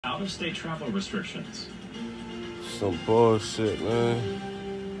Out-of-state travel restrictions. Some bullshit, man.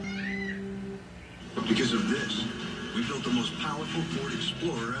 Because of this, we built the most powerful Ford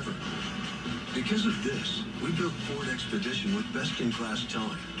Explorer ever. Because of this, we built Ford Expedition with best-in-class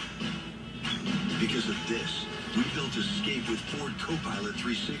towing. Because of this, we built Escape with Ford Copilot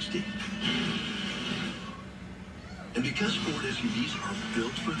 360. And because Ford SUVs are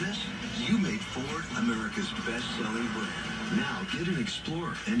built for this, you made Ford America's best-selling brand. Now get an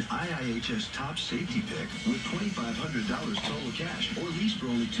Explorer, an IIHS top safety pick with $2,500 total cash or lease for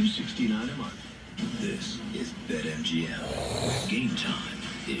only $269 a month. This is BetMGM. Game time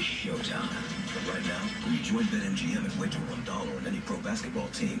is showtime. Right now, when you join BetMGM and wager $1 on any pro basketball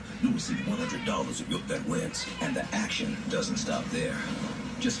team, you'll receive $100 if your bet wins. And the action doesn't stop there.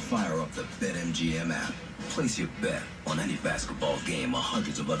 Just fire up the BetMGM app. Place your bet on any basketball game or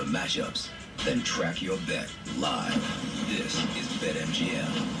hundreds of other matchups. Then track your bet live. This is BetMGM,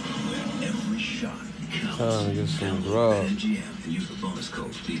 where every shot counts. Time to get some grub. BetMGM and use the bonus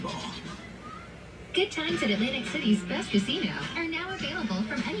code B-BALL. Good times at Atlantic City's best casino are now available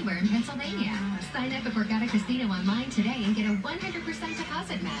from anywhere in Pennsylvania. Sign up at Borgata Casino online today and get a 100%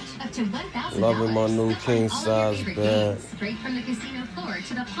 deposit match up to $1,000. Loving my new king size bed. Straight from the casino floor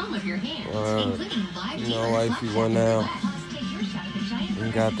to the palm of your hand, including live you know, wifey went out.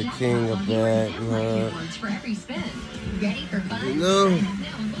 We got the king of bed. You know,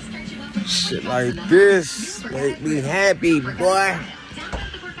 shit like this make me happy, boy.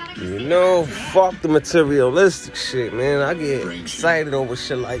 You know, fuck the materialistic shit, man. I get excited over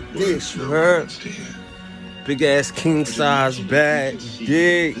shit like this, you heard? Big ass king size bed,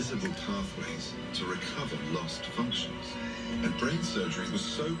 dig. Visible pathways to recover lost functions. And brain surgery was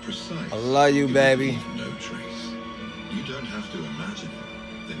so precise. I love you, baby. No trace. You don't have to imagine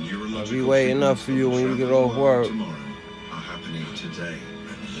it. The neurological I'll be waiting up for you when you get off work. Tomorrow are happening today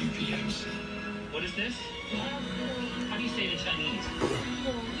at UPMC. What is this? How do you say it in Chinese?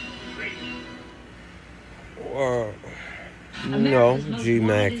 Great. Or, you know,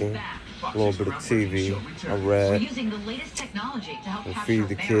 G-Macking, a little bit of TV, I read, and feed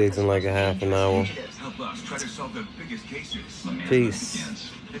the kids in like a half an hour.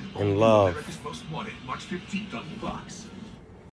 Peace and love.